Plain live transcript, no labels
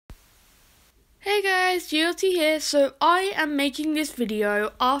Hey guys, GLT here. So I am making this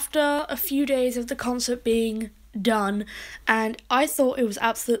video after a few days of the concert being done, and I thought it was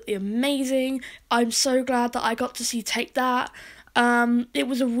absolutely amazing. I'm so glad that I got to see Take That. It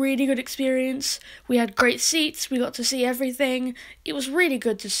was a really good experience. We had great seats, we got to see everything. It was really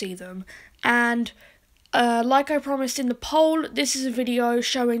good to see them. And like I promised in the poll, this is a video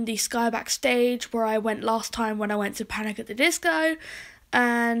showing the Sky Backstage where I went last time when I went to Panic at the Disco.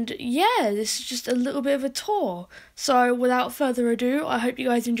 And yeah, this is just a little bit of a tour. So without further ado, I hope you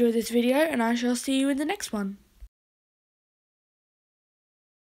guys enjoy this video and I shall see you in the next one.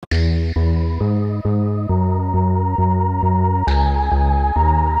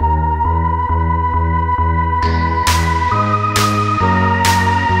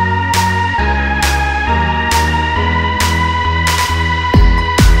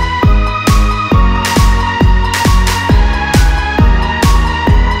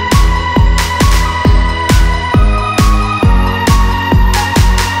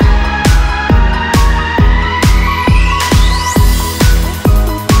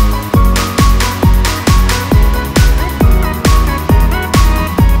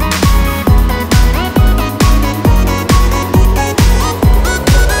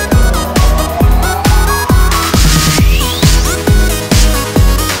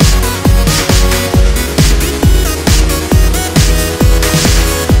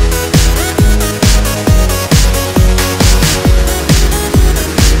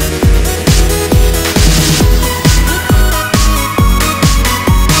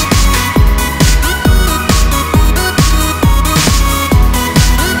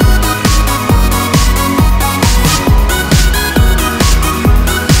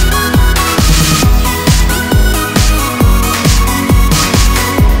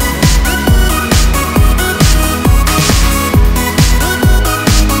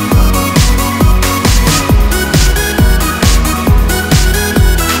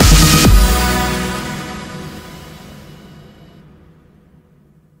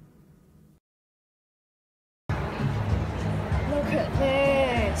 Look at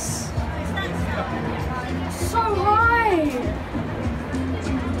this. So high.